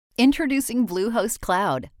Introducing Bluehost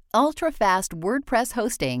Cloud, ultra-fast WordPress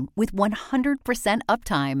hosting with 100%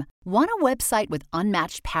 uptime. Want a website with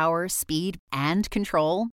unmatched power, speed, and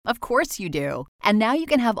control? Of course you do. And now you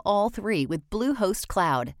can have all three with Bluehost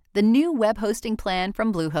Cloud, the new web hosting plan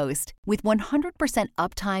from Bluehost. With 100%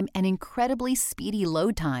 uptime and incredibly speedy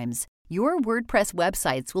load times, your WordPress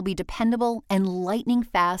websites will be dependable and lightning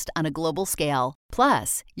fast on a global scale.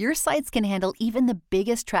 Plus, your sites can handle even the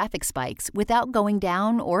biggest traffic spikes without going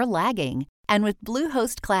down or lagging. And with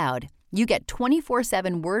Bluehost Cloud, you get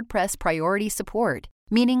 24/7 WordPress priority support,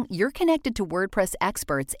 meaning you're connected to WordPress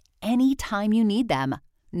experts anytime you need them.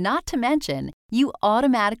 Not to mention, you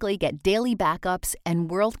automatically get daily backups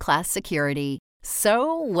and world-class security.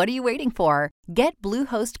 So, what are you waiting for? Get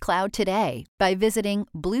Bluehost Cloud today by visiting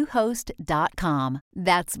Bluehost.com.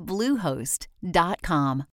 That's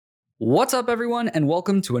Bluehost.com. What's up, everyone, and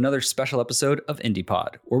welcome to another special episode of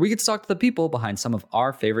IndiePod, where we get to talk to the people behind some of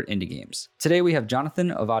our favorite indie games. Today, we have Jonathan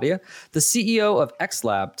Ovadia, the CEO of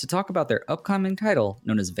XLab, to talk about their upcoming title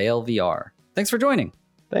known as Veil VR. Thanks for joining.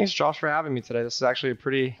 Thanks, Josh, for having me today. This is actually a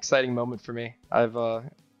pretty exciting moment for me. I've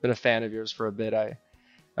been a fan of yours for a bit. I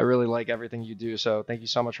really like everything you do, so thank you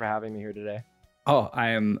so much for having me here today. Oh, I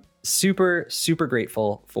am super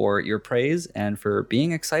grateful for your praise and for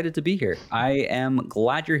being excited to be here. I am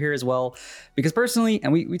glad you're here as well, because personally,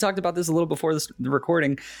 and we talked about this a little before the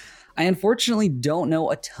recording, I unfortunately don't know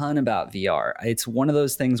a ton about VR. It's one of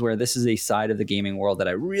those things where this is a side of the gaming world that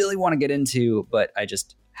I really want to get into, but I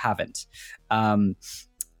just haven't.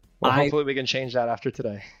 Hopefully we can change that after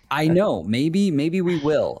today. I know, maybe we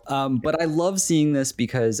will. But I love seeing this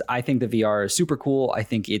because I think the VR is super cool. I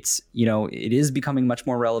think it is becoming much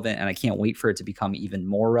more relevant, and I can't wait for it to become even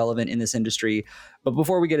more relevant in this industry. But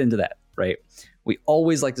before we get into that, right, we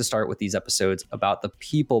always like to start with these episodes about the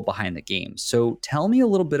people behind the game. So tell me a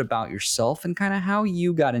little bit about yourself and kind of how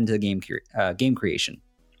you got into game creation.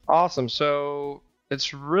 Awesome. So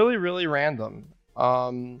it's really random.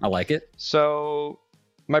 I like it. So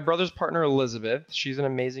my brother's partner, Elizabeth, she's an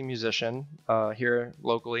amazing musician here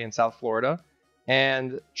locally in South Florida.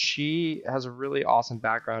 And she has a really awesome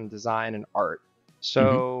background in design and art.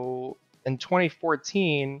 So in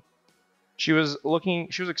 2014, she was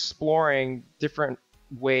exploring different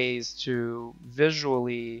ways to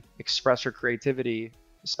visually express her creativity,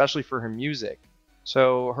 especially for her music.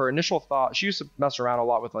 So her initial thought, she used to mess around a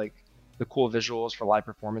lot with like the cool visuals for live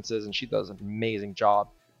performances, and she does an amazing job.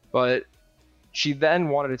 But she then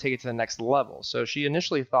wanted to take it to the next level. So she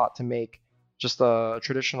initially thought to make just a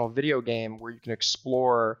traditional video game where you can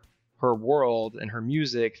explore her world and her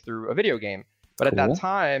music through a video game. But At that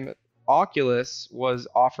time, Oculus was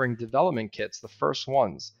offering development kits, the first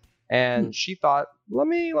ones. And she thought, let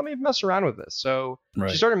me mess around with this. So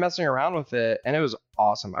She started messing around with it, and it was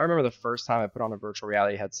awesome. I remember the first time I put on a virtual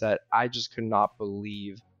reality headset, I just could not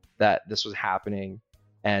believe that this was happening.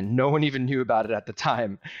 And no one even knew about it at the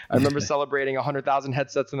time. I remember celebrating 100,000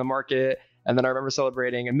 headsets in the market. And then I remember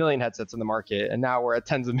celebrating 1 million headsets in the market. And now we're at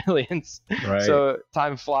tens of millions. Right. So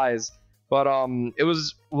time flies. But it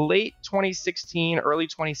was late 2016, early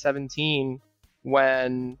 2017,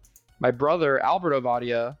 when my brother, Albert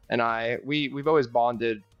Ovadia, and we've always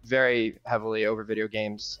bonded very heavily over video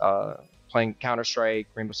games, playing Counter-Strike,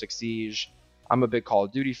 Rainbow Six Siege. I'm a big Call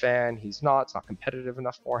of Duty fan. He's not. It's not competitive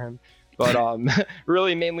enough for him. But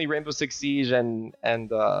really mainly Rainbow Six Siege and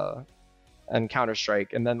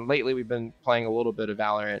Counter-Strike. And then lately we've been playing a little bit of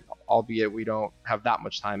Valorant, albeit we don't have that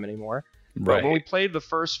much time anymore. Right. But when we played the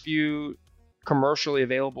first few commercially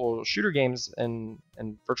available shooter games in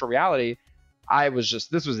virtual reality,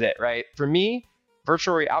 this was it, right? For me,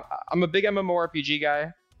 I'm a big MMORPG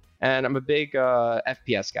guy, and I'm a big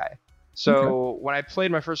FPS guy. So when I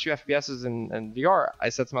played my first few FPSs in VR, I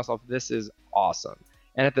said to myself, this is awesome.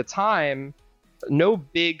 And at the time, no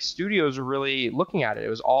big studios were really looking at it. It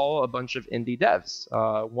was all a bunch of indie devs,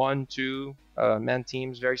 1, 2 man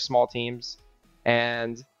teams, very small teams.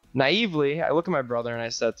 And naively, I look at my brother and I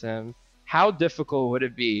said to him, how difficult would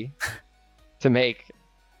it be to make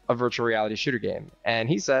a virtual reality shooter game? And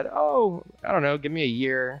he said, oh, I don't know, give me a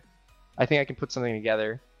year. I think I can put something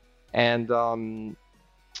together. And,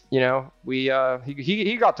 he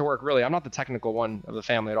got to work, really. I'm not the technical one of the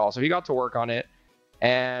family at all. So he got to work on it.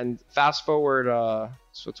 And fast forward,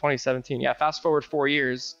 so 2017, fast forward 4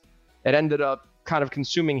 years, it ended up kind of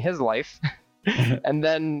consuming his life. And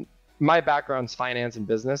then my background's finance and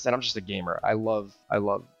business, and I'm just a gamer. I love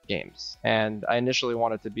games. And I initially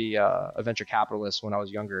wanted to be a venture capitalist when I was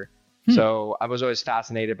younger. So I was always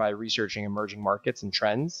fascinated by researching emerging markets and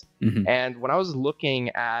trends. And when I was looking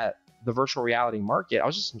at the virtual reality market, I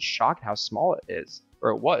was just in shock at how small it is, or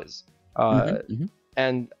it was.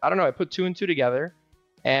 And I don't know, I put two and two together,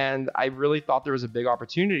 and I really thought there was a big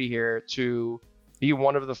opportunity here to be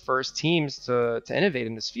one of the first teams to innovate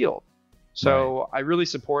in this field. So I really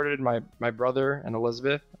supported my brother and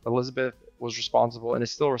Elizabeth. Elizabeth was responsible and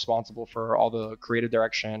is still responsible for all the creative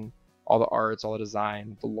direction, all the arts, all the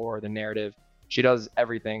design, the lore, the narrative. She does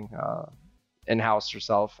everything in-house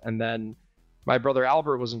herself. And then my brother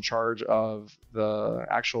Albert was in charge of the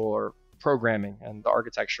actual programming and the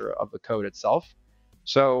architecture of the code itself.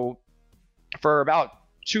 So for about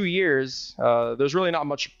 2 years, there's really not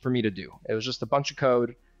much for me to do. It was just a bunch of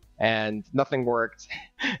code and nothing worked.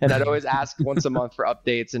 And I'd always ask once a month for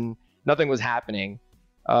updates and nothing was happening.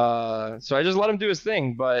 So I just let him do his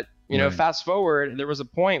thing. But, you know, fast forward, there was a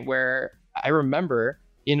point where I remember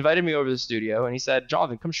he invited me over to the studio and he said,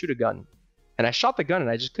 Jonathan, come shoot a gun. And I shot the gun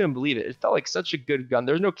and I just couldn't believe it. It felt like such a good gun.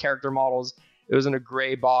 There's no character models. It was in a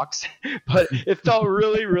gray box, but it felt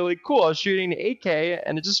really, really cool. I was shooting an 8K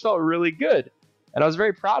and it just felt really good. And I was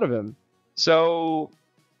very proud of him. So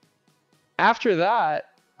after that,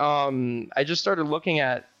 I just started looking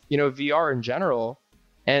at, you know, VR in general.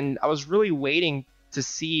 And I was really waiting to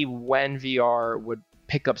see when VR would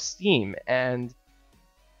pick up steam. And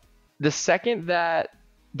the second that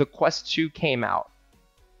the Quest 2 came out,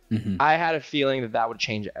 I had a feeling that would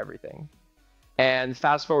change everything. And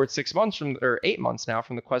fast forward 8 months now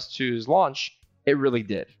from the Quest 2's launch, it really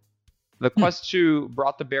did. The Quest 2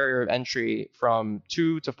 brought the barrier of entry from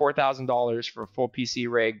 $2,000 to $4,000 for a full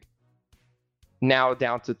PC rig, now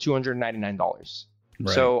down to $299.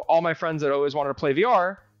 Right. So all my friends that always wanted to play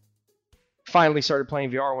VR finally started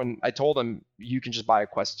playing VR when I told them you can just buy a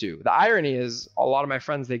Quest 2. The irony is a lot of my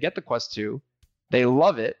friends, they get the Quest 2, they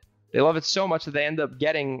love it. They love it so much that they end up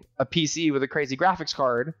getting a PC with a crazy graphics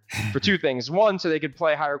card for two things. One, so they could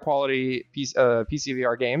play higher quality PC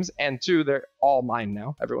VR games, and two, they're all mine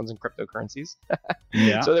now. Everyone's in cryptocurrencies.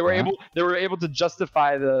 So they were able to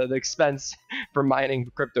justify the expense for mining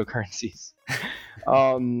cryptocurrencies.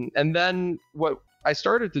 And then what I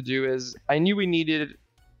started to do is I knew we needed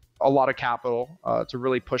a lot of capital to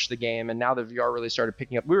really push the game, and now that VR really started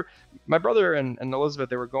picking up, my brother and Elizabeth,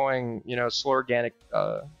 they were going, you know, slow organic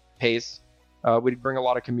pace. We'd bring a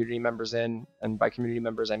lot of community members in, and by community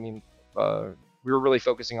members I mean we were really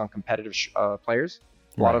focusing on competitive players,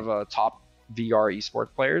 a lot of top VR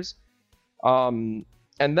esports players. And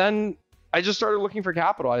then I just started looking for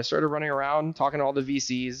capital. I started running around talking to all the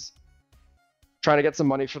VCs, trying to get some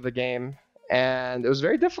money for the game, and it was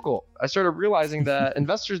very difficult. I started realizing that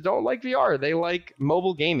investors don't like VR. They like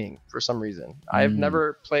mobile gaming for some reason. I've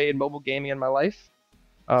never played mobile gaming in my life.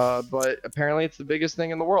 But apparently it's the biggest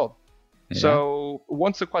thing in the world. Yeah. So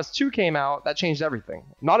once the Quest 2 came out, that changed everything.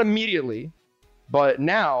 Not immediately, but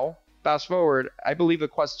now, fast forward, I believe the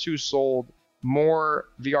Quest 2 sold more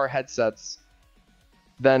VR headsets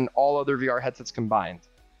than all other VR headsets combined.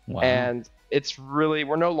 Wow. And it's really,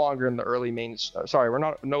 we're no longer in the early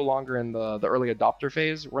no longer in the early adopter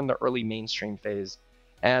phase. We're in the early mainstream phase.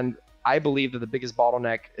 And I believe that the biggest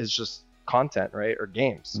bottleneck is just content, right? Or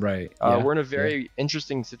games. Right. We're in a very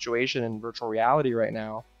interesting situation in virtual reality right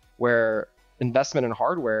now where investment in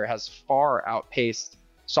hardware has far outpaced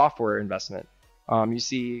software investment. You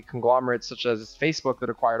see conglomerates such as Facebook that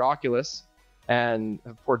acquired Oculus and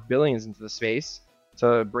have poured billions into the space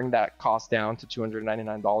to bring that cost down to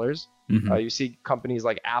 $299. You see companies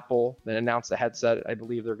like Apple that announced a headset. I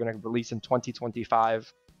believe they're going to release in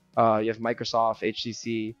 2025. You have Microsoft,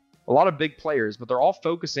 HTC, a lot of big players, but they're all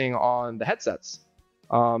focusing on the headsets.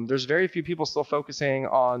 There's very few people still focusing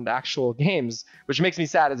on the actual games, which makes me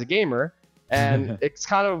sad as a gamer. And it's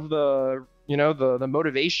kind of the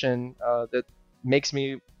motivation that makes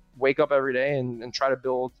me wake up every day and try to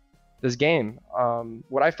build this game.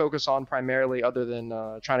 What I focus on primarily, other than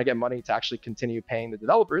trying to get money to actually continue paying the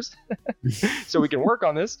developers so we can work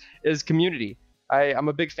on this, is community. I'm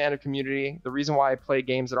a big fan of community. The reason why I play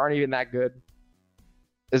games that aren't even that good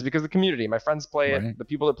is because of the community. My friends play it. The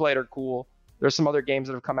people that play it are cool. There's some other games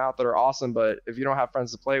that have come out that are awesome, but if you don't have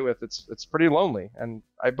friends to play with, it's pretty lonely. And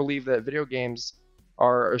I believe that video games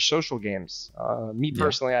are social games. Me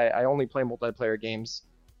personally, I only play multiplayer games.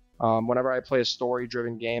 Whenever I play a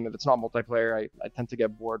story-driven game, if it's not multiplayer, I tend to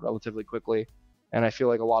get bored relatively quickly. And I feel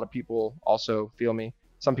like a lot of people also feel me.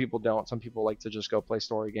 Some people don't. Some people like to just go play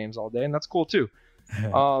story games all day, and that's cool too.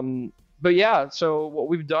 But yeah, so what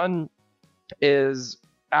we've done is,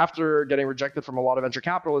 after getting rejected from a lot of venture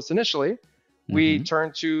capitalists initially, we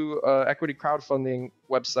turned to an equity crowdfunding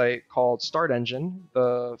website called Start Engine.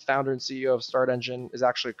 The founder and CEO of Start Engine is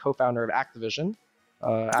actually a co-founder of Activision.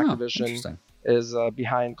 Activision is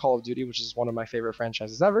behind Call of Duty, which is one of my favorite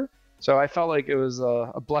franchises ever. So I felt like it was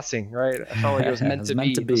a blessing, right? I felt like it was meant to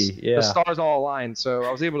be. The stars all aligned. So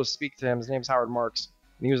I was able to speak to him. His name's Howard Marks,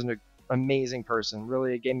 and he was an amazing person.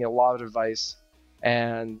 Really gave me a lot of advice.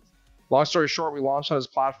 And long story short, we launched on his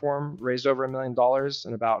platform, raised over $1 million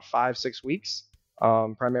in about 5-6 weeks,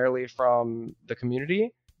 primarily from the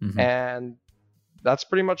community. And that's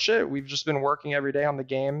pretty much it. We've just been working every day on the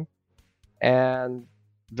game, and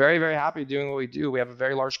very, very happy doing what we do. We have a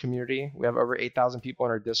very large community. We have over 8,000 people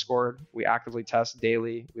in our Discord. We actively test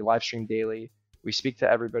daily. We live stream daily. We speak to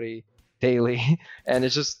everybody daily, and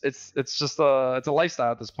it's a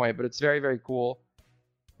lifestyle at this point. But it's very, very cool,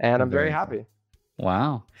 and I'm very happy.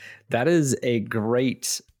 Wow, that is a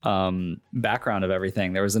great background of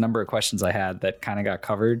everything. There was a number of questions I had that kind of got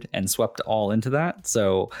covered and swept all into that.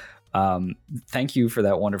 So thank you for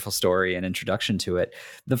that wonderful story and introduction to it.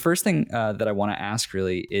 The first thing that I want to ask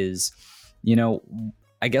really is,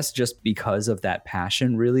 I guess just because of that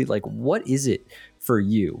passion, really, like, what is it for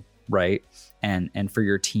you, right? And for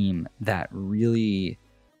your team that really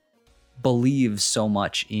believes so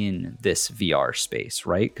much in this VR space,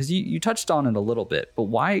 right? Because you touched on it a little bit, but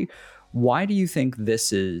why do you think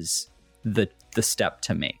this is the step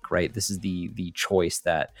to make, right? This is the choice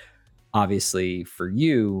that obviously for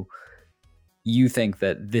you think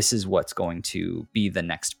that this is what's going to be the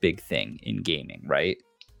next big thing in gaming, right?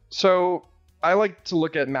 So I like to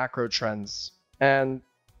look at macro trends, and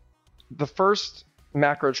the first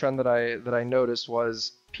macro trend that I noticed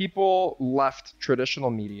was people left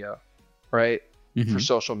traditional media, right, for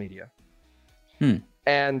social media.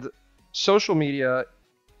 And social media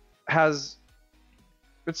has,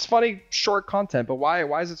 it's funny, short content, but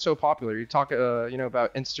why is it so popular? You talk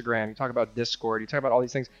about Instagram, you talk about Discord, you talk about all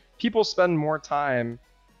these things. People spend more time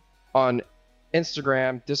on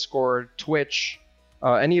Instagram, Discord, Twitch,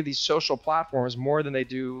 any of these social platforms more than they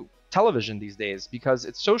do television these days, because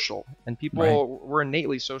it's social, and people were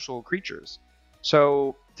innately social creatures.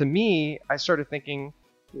 So to me, I started thinking,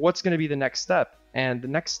 what's going to be the next step? And the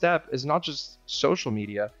next step is not just social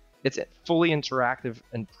media, it's fully interactive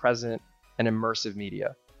and present and immersive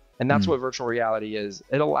media. And that's what virtual reality is.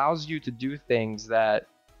 It allows you to do things that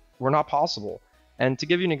were not possible. And to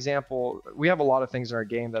give you an example, we have a lot of things in our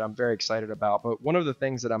game that I'm very excited about, but one of the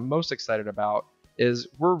things that I'm most excited about is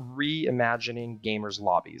we're reimagining gamers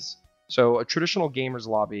lobbies. So a traditional gamers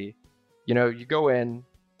lobby, you go in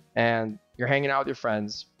and you're hanging out with your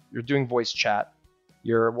friends, you're doing voice chat,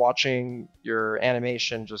 you're watching your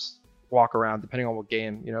animation just walk around, depending on what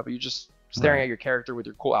game, but you're just staring at your character with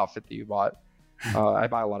your cool outfit that you bought. I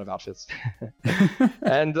buy a lot of outfits.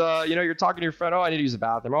 And, you're talking to your friend, oh, I need to use the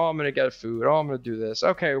bathroom. Oh, I'm going to get food. Oh, I'm going to do this.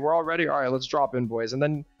 Okay, we're all ready. All right, let's drop in, boys. And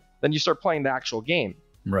then you start playing the actual game.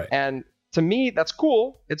 Right. And to me, that's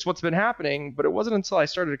cool. It's what's been happening. But it wasn't until I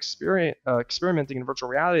started experimenting in virtual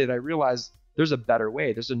reality that I realized there's a better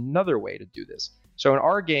way. There's another way to do this. So in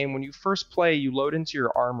our game, when you first play, you load into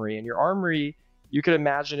your armory. And your armory, you could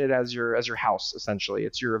imagine it as your house, essentially.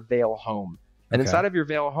 It's your Veil home. And inside of your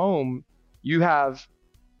Veil home, you have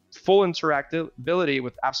full interactability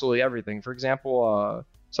with absolutely everything. For example,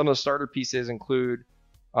 some of the starter pieces include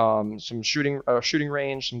some shooting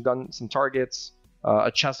range, some guns, some targets,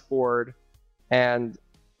 a chessboard, and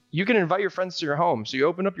you can invite your friends to your home. So you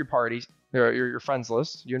open up your party, your friends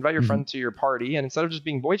list. You invite your friend to your party, and instead of just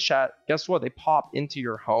being voice chat, guess what? They pop into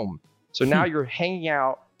your home. So now you're hanging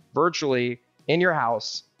out virtually in your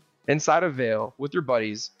house, inside of Veil, with your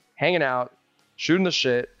buddies, hanging out, shooting the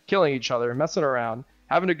shit, killing each other, messing around,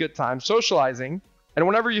 having a good time, socializing. And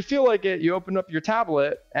whenever you feel like it, you open up your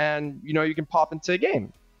tablet and you can pop into a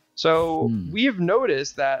game. So we've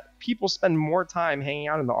noticed that people spend more time hanging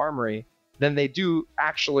out in the armory than they do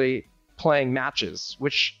actually playing matches,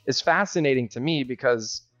 which is fascinating to me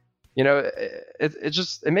because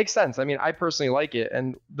it makes sense. I mean, I personally like it.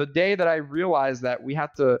 And the day that I realized that we had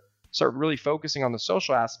to start really focusing on the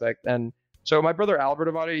social aspect, and so my brother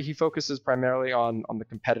Albert Abadi, he focuses primarily on the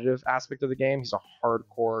competitive aspect of the game. He's a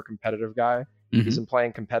hardcore competitive guy. He's been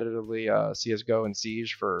playing competitively CSGO and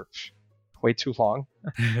Siege for way too long,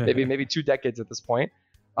 maybe 2 decades at this point.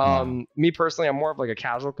 Me personally, I'm more of like a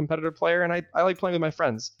casual competitive player, and I like playing with my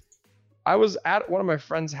friends. I was at one of my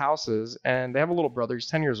friends' houses, and they have a little brother. He's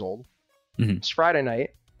 10 years old. It's Friday night.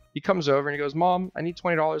 He comes over and he goes, "Mom, I need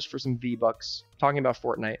 $20 for some V-Bucks." Talking about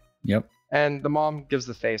Fortnite. Yep. And the mom gives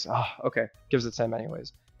the face. Oh, okay. Gives it to him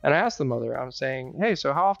anyways. And I asked the mother, I'm saying, hey,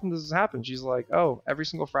 so how often does this happen? She's like, oh, every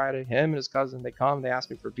single Friday, him and his cousin, they come, they ask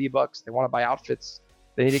me for V-Bucks. They want to buy outfits.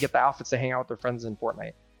 They need to get the outfits to hang out with their friends in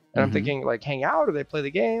Fortnite. And I'm thinking, like, hang out, or they play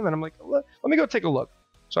the game? And I'm like, let me go take a look.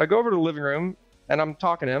 So I go over to the living room, and I'm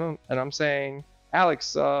talking to him, and I'm saying,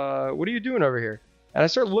 Alex, what are you doing over here? And I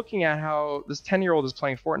started looking at how this 10-year-old is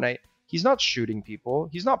playing Fortnite. He's not shooting people.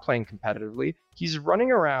 He's not playing competitively. He's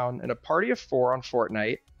running around in a party of 4 on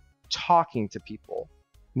Fortnite, talking to people,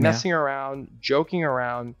 messing around, joking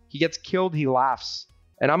around. He gets killed, he laughs.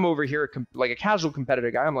 And I'm over here like a casual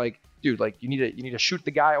competitive guy. I'm like, dude, like you need to shoot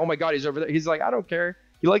the guy. Oh my God, he's over there. He's like, I don't care.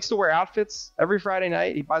 He likes to wear outfits every Friday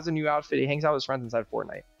night. He buys a new outfit. He hangs out with his friends inside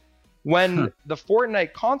Fortnite. When the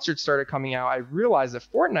Fortnite concerts started coming out, I realized that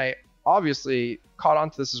Fortnite obviously caught on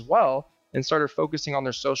to this as well and started focusing on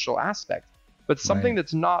their social aspect. But something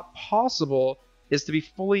that's not possible is to be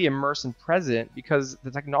fully immersed and present because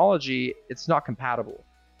the technology, it's not compatible.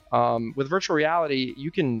 With virtual reality,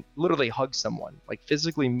 you can literally hug someone, like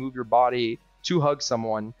physically move your body to hug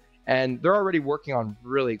someone. And they're already working on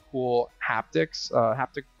really cool haptics,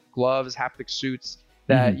 haptic gloves, haptic suits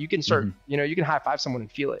that you can start, you can high five someone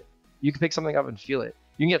and feel it. You can pick something up and feel it.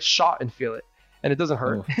 You can get shot and feel it. And it doesn't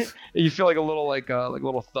hurt. You feel like a little like a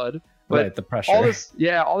little thud. But right, the pressure. All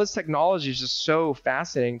this technology is just so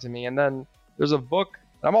fascinating to me. And then there's a book.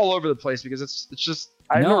 I'm all over the place because it's just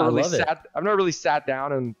I've never really sat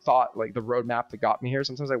down and thought like the roadmap that got me here.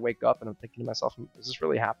 Sometimes I wake up and I'm thinking to myself, is this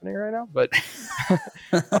really happening right now? But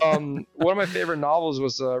one of my favorite novels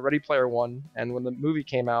was Ready Player One. And when the movie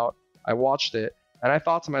came out, I watched it. And I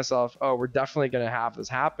thought to myself, oh, we're definitely going to have this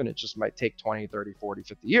happen. It just might take 20, 30, 40,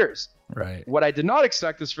 50 years. Right. What I did not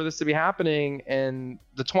expect is for this to be happening in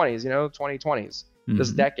the 20s, 2020s,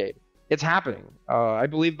 this decade. It's happening. I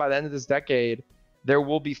believe by the end of this decade, there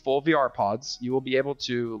will be full VR pods. You will be able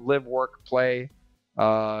to live, work, play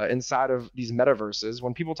inside of these metaverses.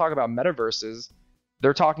 When people talk about metaverses,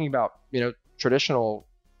 they're talking about, traditional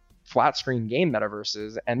flat screen game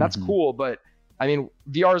metaverses. And that's cool. But I mean,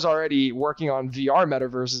 VR is already working on VR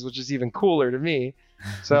metaverses, which is even cooler to me.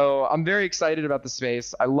 So I'm very excited about the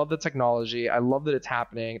space. I love the technology. I love that it's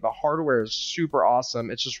happening. The hardware is super awesome.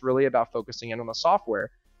 It's just really about focusing in on the software.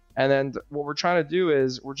 And then what we're trying to do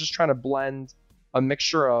is we're just trying to blend a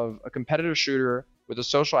mixture of a competitive shooter with a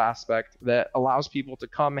social aspect that allows people to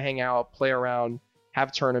come hang out, play around,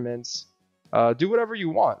 have tournaments, do whatever you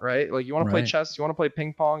want, right? Like you want to play chess, you want to play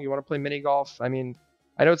ping pong, you want to play mini golf. I mean,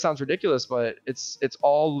 I know it sounds ridiculous, but it's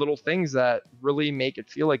all little things that really make it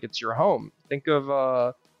feel like it's your home. Think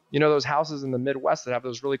of those houses in the Midwest that have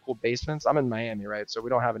those really cool basements. I'm in Miami, right? So we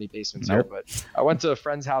don't have any basements here, but I went to a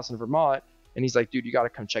friend's house in Vermont and he's like, dude, you got to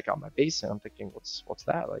come check out my basement. I'm thinking, what's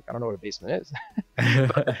that? Like, I don't know what a basement is.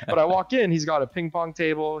 but I walk in, he's got a ping pong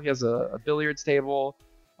table. He has a billiards table.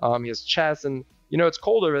 He has chess and it's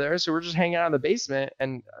cold over there. So we're just hanging out in the basement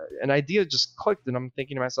and an idea just clicked. And I'm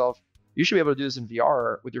thinking to myself, you should be able to do this in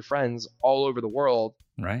VR with your friends all over the world.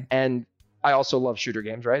 Right. And I also love shooter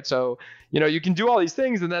games, right? So, you can do all these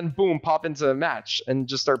things and then boom, pop into a match and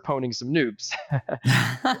just start poning some noobs.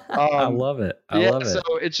 I love it. I love it. So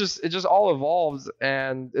it just all evolves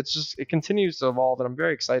and it continues to evolve. And I'm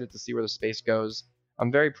very excited to see where the space goes.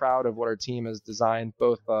 I'm very proud of what our team has designed,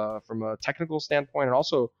 both from a technical standpoint and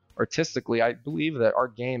also artistically. I believe that our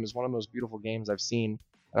game is one of the most beautiful games I've seen.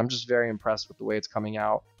 And I'm just very impressed with the way it's coming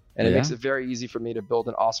out. And it makes it very easy for me to build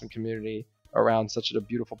an awesome community around such a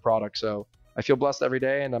beautiful product. So I feel blessed every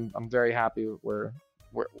day, and I'm very happy with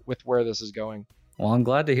where this is going. Well, I'm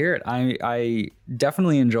glad to hear it. I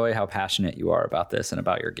definitely enjoy how passionate you are about this and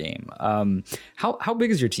about your game. How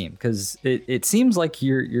big is your team? Because it seems like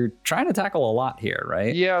you're trying to tackle a lot here,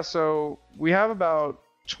 right? Yeah. So we have about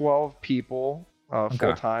 12 people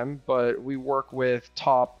full time, but we work with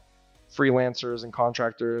top freelancers and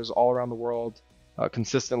contractors all around the world.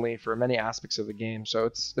 Consistently for many aspects of the game. So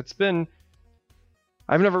it's been,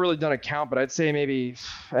 I've never really done a count, but I'd say maybe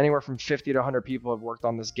anywhere from 50 to 100 people have worked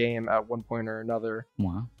on this game at one point or another.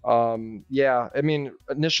 Wow. Yeah, I mean,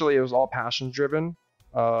 initially it was all passion driven.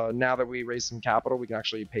 Now that we raised some capital, we can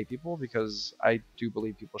actually pay people because I do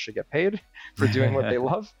believe people should get paid for doing what they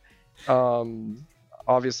love.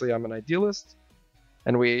 Obviously I'm an idealist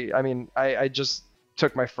and I just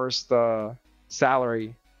took my first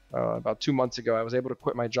salary about 2 months ago. I was able to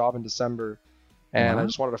quit my job in December and I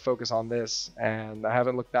just wanted to focus on this and I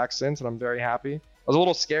haven't looked back since and I'm very happy. I was a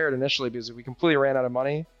little scared initially because we completely ran out of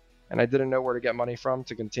money and I didn't know where to get money from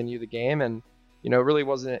to continue the game and it really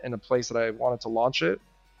wasn't in a place that I wanted to launch it.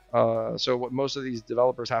 So what most of these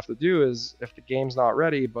developers have to do is if the game's not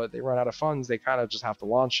ready but they run out of funds, they kind of just have to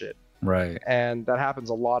launch it. Right. And that happens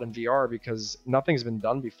a lot in VR because nothing's been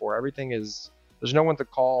done before. There's no one to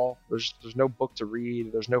call. There's no book to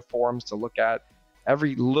read. There's no forums to look at.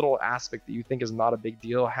 Every little aspect that you think is not a big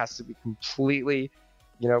deal has to be completely,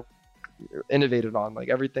 innovated on. Like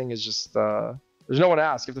everything is just, there's no one to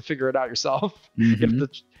ask. You have to figure it out yourself. You have to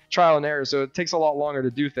trial and error. So it takes a lot longer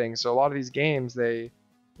to do things. So a lot of these games,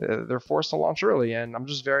 they're forced to launch early. And I'm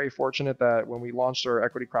just very fortunate that when we launched our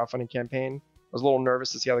equity crowdfunding campaign, I was a little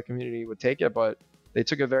nervous to see how the community would take it, but they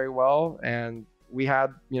took it very well. And we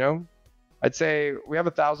had, I'd say we have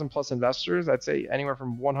 1,000+ investors. I'd say anywhere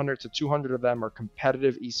from 100 to 200 of them are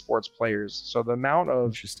competitive esports players. So the amount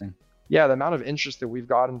of the amount of interest that we've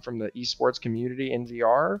gotten from the esports community in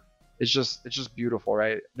VR is it's just beautiful,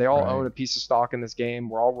 right? They all own a piece of stock in this game.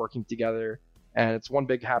 We're all working together, and it's one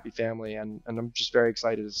big happy family. And I'm just very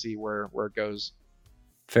excited to see where it goes.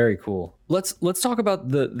 Very cool. Let's talk about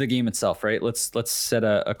the game itself, right? Let's set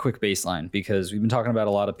a quick baseline, because we've been talking about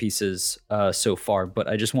a lot of pieces so far, but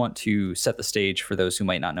I just want to set the stage for those who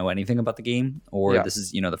might not know anything about the game, or this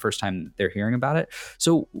is the first time they're hearing about it.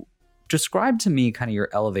 So describe to me kind of your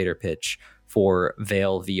elevator pitch for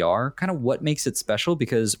Veil VR, kind of what makes it special,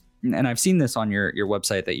 because, and I've seen this on your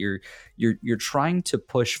website, that you're trying to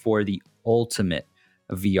push for the ultimate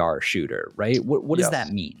VR shooter, right? What does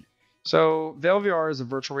that mean? So Veil VR is a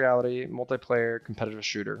virtual reality multiplayer competitive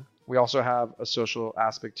shooter. We also have a social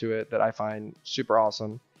aspect to it that I find super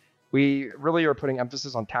awesome. We really are putting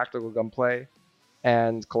emphasis on tactical gunplay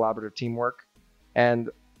and collaborative teamwork. And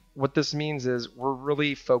what this means is we're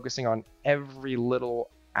really focusing on every little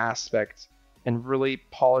aspect and really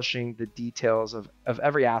polishing the details of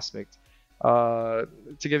every aspect. To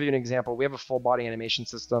give you an example, we have a full body animation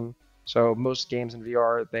system. So most games in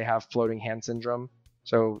VR, they have floating hand syndrome.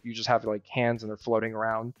 So you just have like hands and they're floating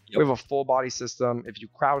around. Yep. We have a full body system. If you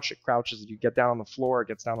crouch, it crouches. If you get down on the floor, it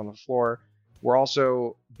gets down on the floor. We're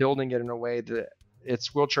also building it in a way that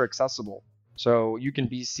it's wheelchair accessible. So you can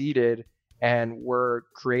be seated, and we're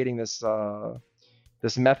creating this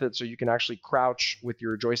this method so you can actually crouch with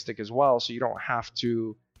your joystick as well. So you don't have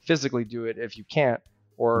to physically do it if you can't,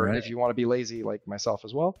 or if you want to be lazy like myself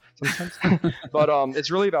as well sometimes. But it's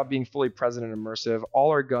really about being fully present and immersive. All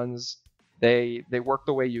our guns, they work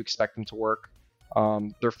the way you expect them to work.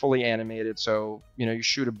 They're fully animated, so you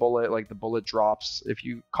shoot a bullet, like the bullet drops. If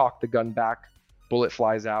you cock the gun back, bullet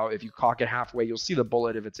flies out. If you cock it halfway, you'll see the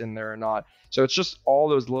bullet if it's in there or not. So it's just all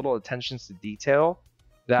those little attentions to detail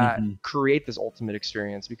that create this ultimate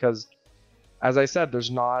experience. Because as I said,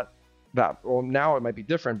 there's not that, well, now it might be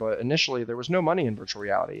different, but initially there was no money in virtual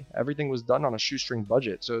reality. Everything was done on a shoestring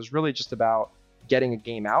budget. So it was really just about getting a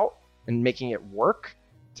game out and making it work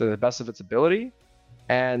to the best of its ability,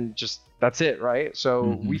 and just that's it, right?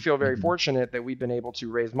 So we feel very fortunate that we've been able to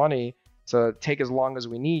raise money to take as long as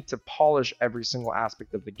we need to polish every single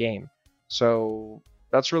aspect of the game. So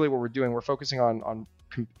that's really what we're doing. We're focusing on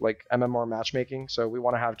like MMR matchmaking. So we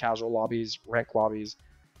want to have casual lobbies, rank lobbies.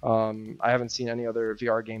 I haven't seen any other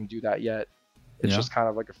VR game do that yet. It's just kind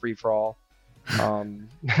of like a free for all. I mean,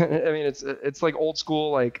 it's like old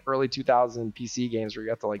school, like early 2000 PC games where you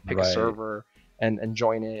have to like pick a server and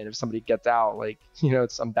join it. And if somebody gets out, like,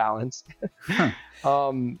 it's unbalanced.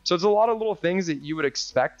 So it's a lot of little things that you would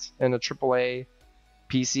expect in a AAA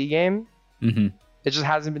PC game. It just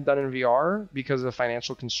hasn't been done in VR because of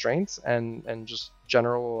financial constraints and just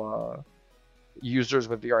general users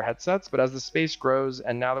with VR headsets. But as the space grows,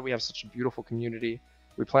 and now that we have such a beautiful community,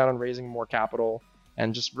 we plan on raising more capital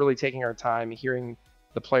and just really taking our time, hearing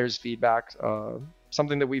the players' feedback.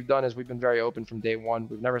 Something that we've done is we've been very open from day one.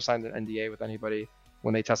 We've never signed an NDA with anybody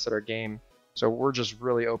when they tested our game. So we're just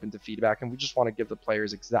really open to feedback, and we just want to give the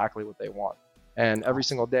players exactly what they want. And every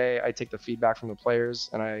single day I take the feedback from the players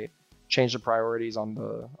and I change the priorities on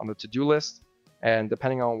the to-do list. And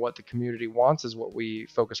depending on what the community wants is what we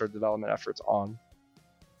focus our development efforts on.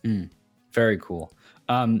 Very cool.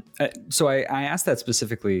 So I asked that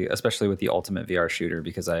specifically, especially with the Ultimate VR shooter,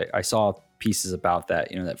 because I saw pieces about that,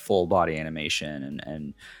 that full body animation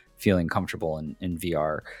and feeling comfortable in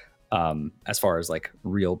VR, as far as like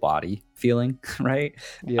real body feeling, right?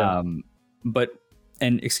 Yeah.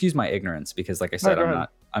 And excuse my ignorance, because like I said,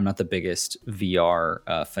 I'm not the biggest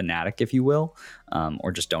VR fanatic, if you will,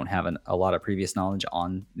 or just don't have a lot of previous knowledge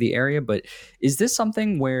on the area. But is this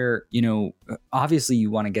something where, obviously you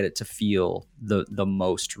want to get it to feel the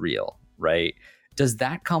most real, right? Does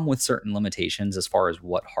that come with certain limitations as far as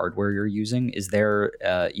what hardware you're using? Is there,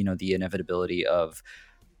 the inevitability of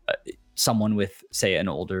someone with, say, an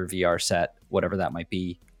older VR set, whatever that might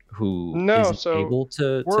be, who isn't able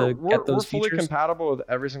to get those features? We're fully compatible with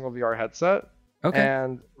every single VR headset. Okay.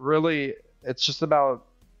 And really, it's just about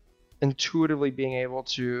intuitively being able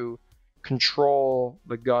to control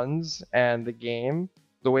the guns and the game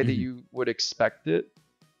the way that you would expect it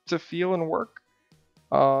to feel and work.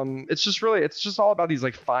 It's just all about these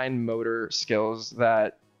like fine motor skills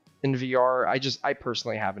that in VR, I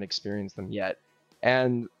personally haven't experienced them yet.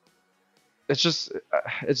 And it's just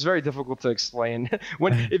it's very difficult to explain.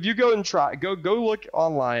 If you go and go look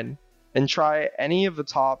online and try any of the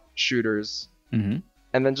top shooters, Mm-hmm.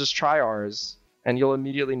 and then just try ours, and you'll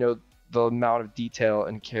immediately know the amount of detail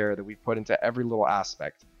and care that we put into every little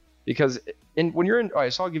aspect. Because when you're in, all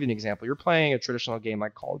right, so I'll give you an example. You're playing a traditional game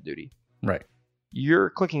like Call of Duty. Right. You're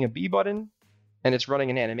clicking a B button, and it's running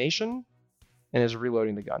an animation, and it's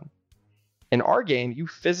reloading the gun. In our game, you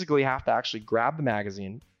physically have to actually grab the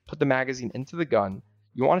magazine, put the magazine into the gun.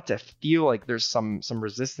 You want it to feel like there's some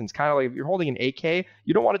resistance, kind of like if you're holding an AK.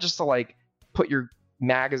 You don't want it just to like put your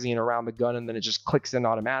magazine around the gun and then it just clicks in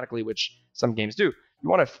automatically, which some games do. You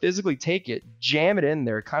want to physically take it, jam it in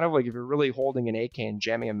there, kind of like if you're really holding an AK and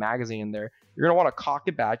jamming a magazine in there. You're going to want to cock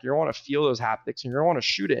it back. You're going to want to feel those haptics, and you're going to want to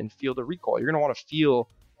shoot it and feel the recoil. You're going to want to feel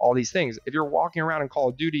all these things. If you're walking around in Call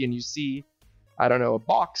of Duty and you see, I don't know, a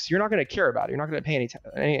box, you're not going to care about it. You're not going to pay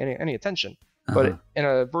any attention. But in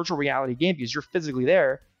a virtual reality game, because you're physically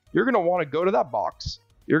there, you're going to want to go to that box.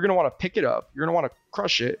 You're going to want to pick it up. You're going to want to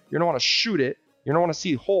crush it. You're going to want to shoot it. You're going to want to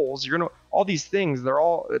see holes. You're going to, all these things,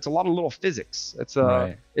 it's a lot of little physics.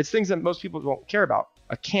 It's things that most people don't care about.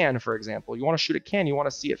 A can, for example, you want to shoot a can, you want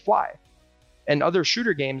to see it fly. And other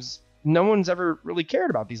shooter games, no one's ever really cared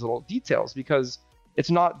about these little details because it's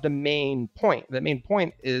not the main point. The main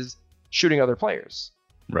point is shooting other players.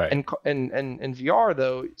 Right. And in VR,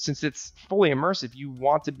 though, since it's fully immersive, you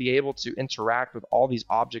want to be able to interact with all these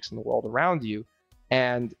objects in the world around you.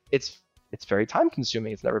 And it's very time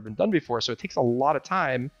consuming. It's never been done before. So it takes a lot of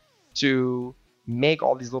time to make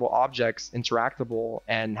all these little objects interactable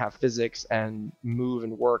and have physics and move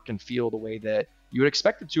and work and feel the way that you would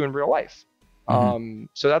expect it to in real life. Mm-hmm.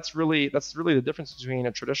 So that's really the difference between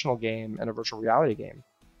a traditional game and a virtual reality game.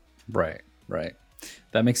 Right.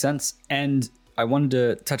 That makes sense. And I wanted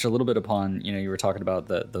to touch a little bit upon, you were talking about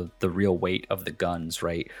the real weight of the guns,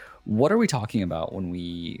 right? What are we talking about when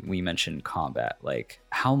we mention combat? Like,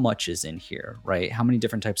 how much is in here, right? How many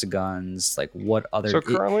different types of guns? Like, what other? So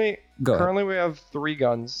currently we have 3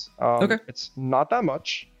 guns. Okay. It's not that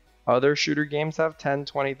much. Other shooter games have 10,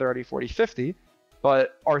 20, 30, 40, 50.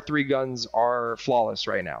 But our 3 guns are flawless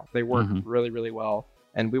right now. They work really, really well.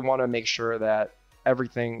 And we want to make sure that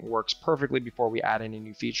everything works perfectly before we add any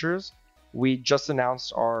new features. We just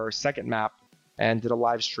announced our second map and did a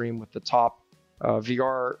live stream with the top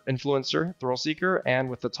VR influencer, Thrillseeker, and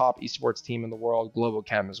with the top esports team in the world, Global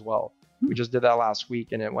Chem, as well. We just did that last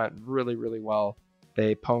week, and it went really, really well.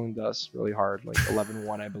 They pwned us really hard, like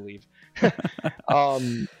 11-1, I believe.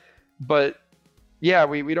 But yeah,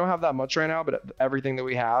 we don't have that much right now, but everything that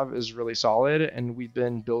we have is really solid, and we've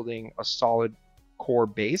been building a solid core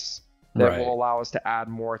base that will allow us to add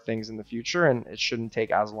more things in the future, and it shouldn't take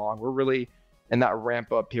as long. We're really in that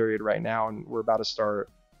ramp up period right now, and we're about to start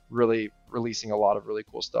really releasing a lot of really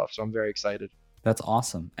cool stuff. So I'm very excited. That's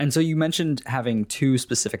awesome. And so you mentioned having 2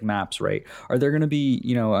 specific maps, right? Are there going to be,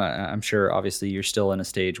 I'm sure obviously you're still in a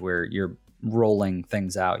stage where you're rolling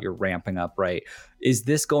things out, you're ramping up, right? Is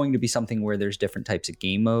this going to be something where there's different types of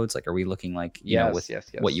game modes? Like, are we looking like, yes.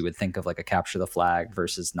 What you would think of like a capture the flag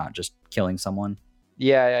versus not just killing someone?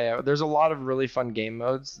 Yeah. There's a lot of really fun game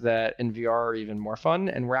modes that in VR are even more fun.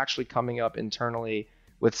 And we're actually coming up internally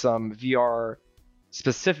with some VR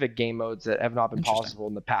specific game modes that have not been possible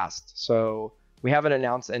in the past. So we haven't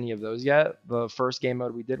announced any of those yet. The first game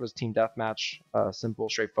mode we did was Team Deathmatch, simple,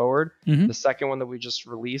 straightforward. The second one that we just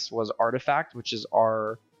released was Artifact, which is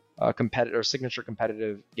our signature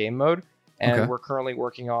competitive game mode. And we're currently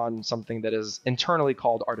working on something that is internally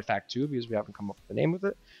called Artifact 2 because we haven't come up with a name with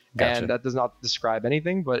it. Gotcha. And that does not describe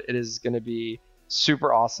anything, but it is going to be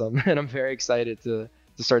super awesome. And I'm very excited to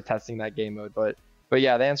start testing that game mode. But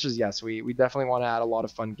yeah, the answer is yes. We definitely want to add a lot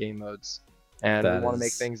of fun game modes. And we want to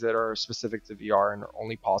make things that are specific to VR and are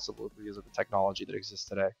only possible because of the technology that exists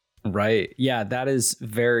today. Right. Yeah, that is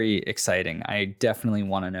very exciting. I definitely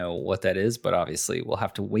want to know what that is, but obviously we'll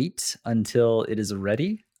have to wait until it is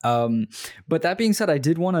ready. But that being said, I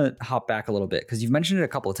did want to hop back a little bit because you've mentioned it a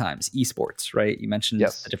couple of times, esports, right? You mentioned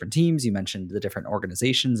the different teams, you mentioned the different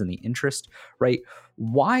organizations and the interest, right?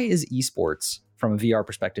 Why is esports from a VR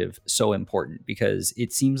perspective so important? Because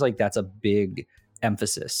it seems like that's a big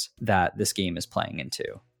emphasis that this game is playing into.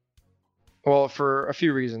 Well, for a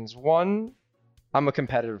few reasons. One, I'm a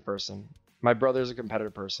competitive person. My brother's a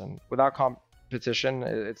competitive person. Without competition,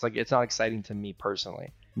 it's not exciting to me personally.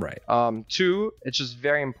 Right. 2, it's just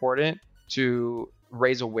very important to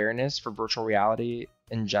raise awareness for virtual reality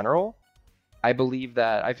in general. I believe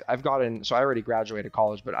that I've gotten, so I already graduated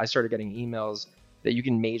college, but I started getting emails that you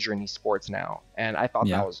can major in esports now. And I thought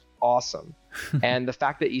that was awesome. And the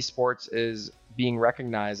fact that esports is being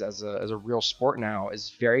recognized as a real sport now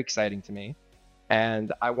is very exciting to me,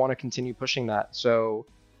 and I want to continue pushing that. So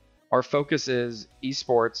our focus is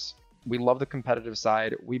esports. We love the competitive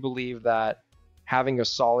side. We believe that having a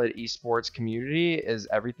solid esports community is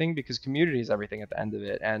everything, because community is everything at the end of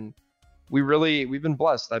it. And we've been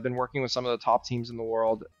blessed. I've been working with some of the top teams in the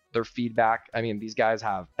world. Their feedback, I mean, these guys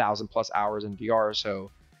have 1,000+ hours in VR,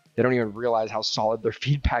 so they don't even realize how solid their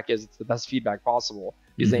feedback is. It's the best feedback possible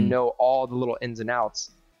because they know all the little ins and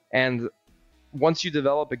outs. And once you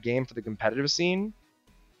develop a game for the competitive scene,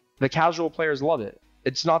 the casual players love it.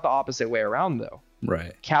 It's not the opposite way around, though.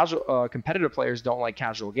 Right. Casual competitive players don't like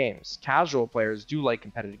casual games. Casual players do like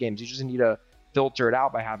competitive games. You just need to filter it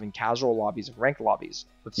out by having casual lobbies and ranked lobbies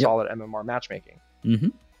with solid MMR matchmaking.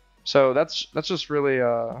 So that's just really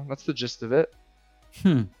that's the gist of it.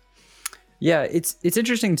 Yeah, it's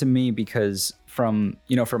interesting to me because from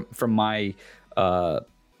my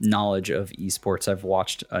knowledge of esports, I've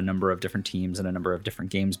watched a number of different teams and a number of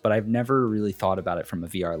different games, but I've never really thought about it from a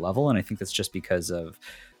VR level. And I think that's just because of,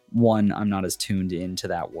 one, I'm not as tuned into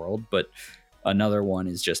that world, but another one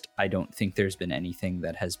is just I don't think there's been anything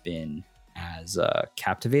that has been as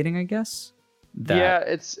captivating, I guess. Yeah,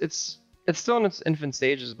 it's still in its infant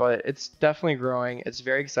stages, but it's definitely growing. It's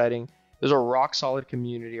very exciting. There's a rock solid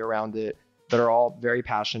community around it that are all very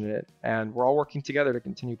passionate, and we're all working together to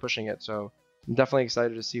continue pushing it. So I'm definitely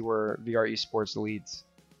excited to see where VR esports leads.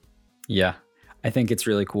 Yeah, I think it's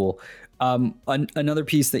really cool. Another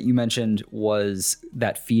piece that you mentioned was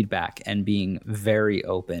that feedback and being very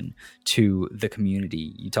open to the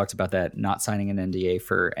community. You talked about that, not signing an NDA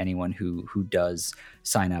for anyone who does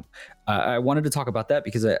sign up. I wanted to talk about that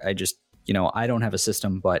because I just, I don't have a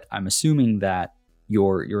system, but I'm assuming that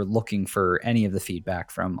you're looking for any of the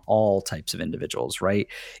feedback from all types of individuals, right?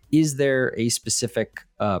 Is there a specific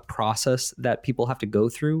process that people have to go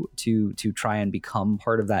through to try and become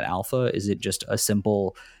part of that alpha? Is it just a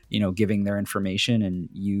simple, giving their information and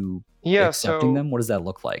you accepting them? What does that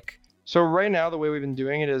look like? So right now, the way we've been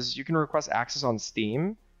doing it is you can request access on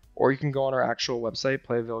Steam, or you can go on our actual website,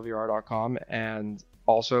 playveilvr.com, and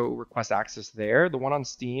also request access there. The one on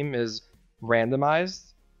Steam is randomized.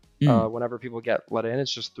 Whenever people get let in,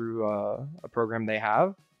 it's just through a program they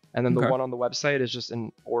have. And then the one on the website is just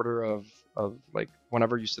in order of like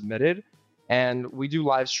whenever you submitted. And we do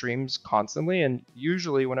live streams constantly. And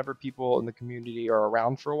usually whenever people in the community are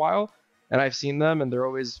around for a while, and I've seen them and they're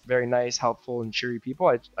always very nice, helpful, and cheery people,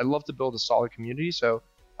 I love to build a solid community. So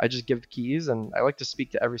I just give the keys, and I like to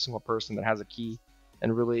speak to every single person that has a key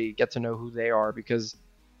and really get to know who they are, because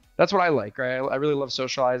that's what I like, right? I really love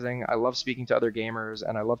socializing. I love speaking to other gamers,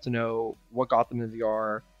 and I love to know what got them in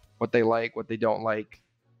VR, what they like, what they don't like,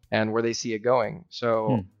 and where they see it going.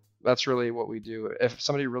 So that's really what we do. If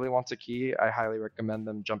somebody really wants a key, I highly recommend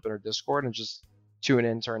them jump in our Discord and just tune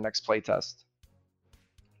in to our next playtest.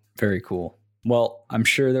 Very cool. Well, I'm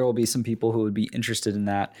sure there will be some people who would be interested in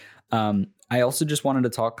that. I also just wanted to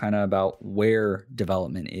talk kind of about where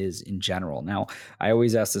development is in general. Now, I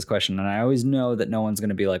always ask this question, and I always know that no one's going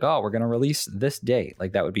to be like, oh, we're going to release this date.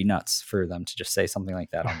 Like, that would be nuts for them to just say something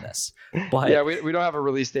like that on this. But yeah, we don't have a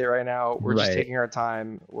release date right now. We're just taking our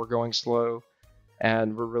time. We're going slow,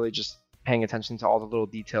 and we're really just paying attention to all the little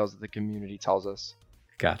details that the community tells us.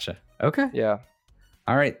 Gotcha. Okay. Yeah.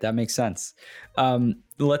 All right, that makes sense.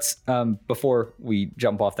 Let's before we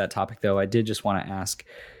jump off that topic, though, I did just want to ask,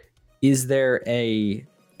 is there a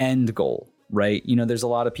end goal, right? There's a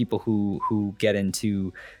lot of people who get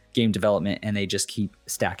into game development and they just keep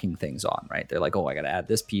stacking things on, right? They're like, oh, I got to add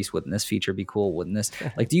this piece. Wouldn't this feature be cool? Wouldn't this?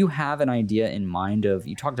 Like, do you have an idea in mind of,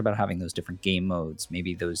 you talked about having those different game modes,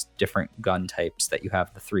 maybe those different gun types that you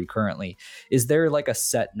have, the 3 currently. Is there like a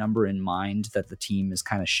set number in mind that the team is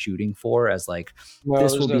kind of shooting for as like,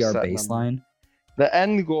 this will be our baseline? Number. The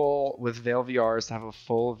end goal with Veil VR is to have a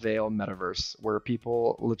full Veil metaverse where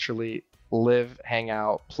people literally live, hang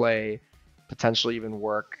out, play, potentially even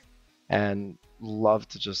work, and love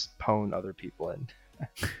to just pwn other people in.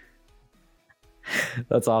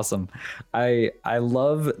 That's awesome. I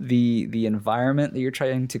love the environment that you're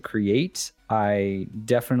trying to create. I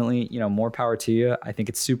definitely, more power to you. I think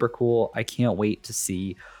it's super cool. I can't wait to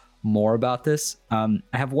see more about this. I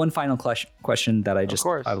have one final question that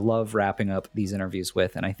I love wrapping up these interviews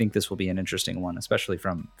with, and I think this will be an interesting one, especially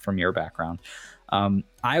from your background.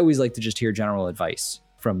 I always like to just hear general advice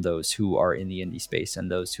from those who are in the indie space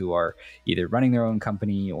and those who are either running their own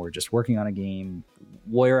company or just working on a game,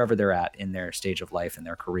 wherever they're at in their stage of life and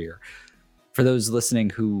their career. For those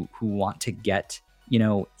listening who want to get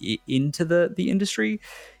into the industry,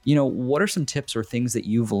 what are some tips or things that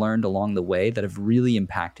you've learned along the way that have really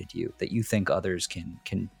impacted you that you think others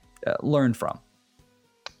can learn from?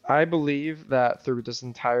 I believe that through this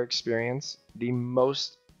entire experience, the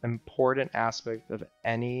most important aspect of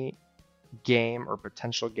any game or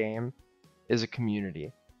potential game is a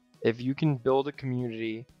community. If you can build a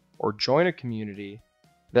community or join a community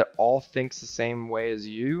that all thinks the same way as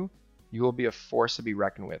you will be a force to be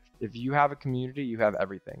reckoned with. If you have a community, you have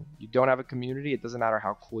everything. You don't have a community, it doesn't matter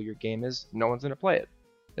how cool your game is, no one's going to play it.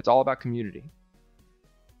 It's all about community.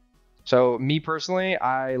 So me personally,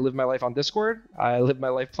 I live my life on Discord. I live my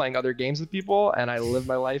life playing other games with people, and I live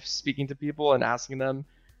my life speaking to people and asking them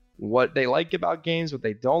what they like about games, what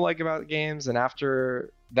they don't like about games. And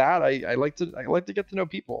after that, I like to get to know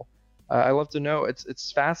people. I love to know.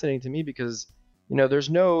 It's fascinating to me because there's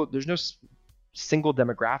no single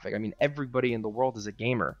demographic. I mean, everybody in the world is a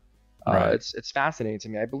gamer. Right. It's fascinating to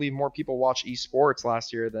me. I believe more people watched esports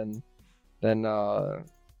last year than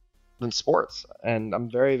sports, and I'm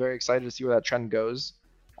very, very excited to see where that trend goes.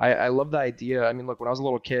 I love the idea. I mean, look, when I was a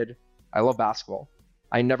little kid, I love basketball.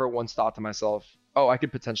 I never once thought to myself, oh, I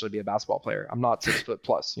could potentially be a basketball player. I'm not 6 foot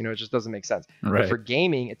plus. It just doesn't make sense. Right. But for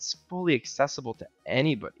gaming, it's fully accessible to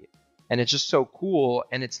anybody. And it's just so cool,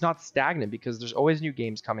 and it's not stagnant because there's always new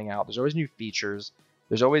games coming out. There's always new features.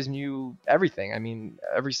 There's always new everything. I mean,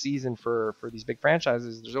 every season for these big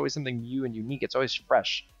franchises, there's always something new and unique. It's always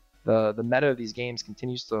fresh. The meta of these games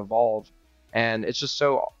continues to evolve, and it's just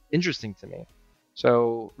so interesting to me.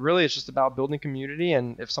 So really, it's just about building community,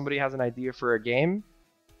 and if somebody has an idea for a game,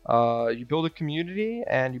 you build a community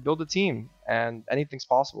and you build a team, and anything's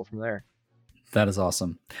possible from there. That is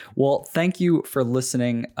awesome. Well, thank you for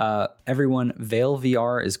listening. Everyone, Veil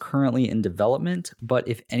VR is currently in development, but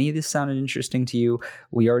if any of this sounded interesting to you,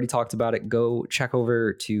 we already talked about it. Go check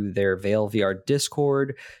over to their Veil VR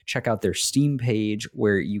Discord, check out their Steam page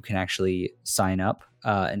where you can actually sign up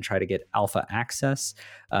and try to get alpha access,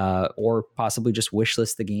 or possibly just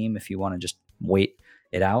wishlist the game if you want to just wait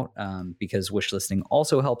it out, because wishlisting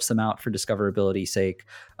also helps them out for discoverability's sake.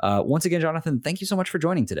 Once again, Jonathan, thank you so much for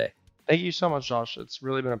joining today. Thank you so much, Josh. It's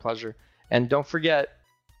really been a pleasure. And don't forget,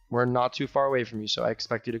 we're not too far away from you, so I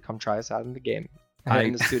expect you to come try us out in the game,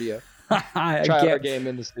 in the studio. Try out our game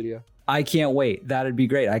in the studio. I can't wait. That'd be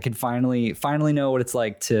great. I can finally know what it's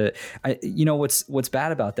like to. What's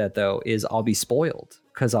bad about that though is I'll be spoiled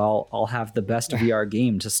because I'll have the best VR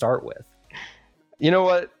game to start with. You know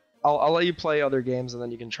what? I'll let you play other games and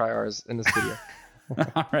then you can try ours in the studio.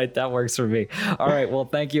 All right, that works for me. All right, well,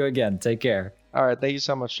 thank you again. Take care. All right, thank you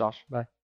so much, Josh. Bye.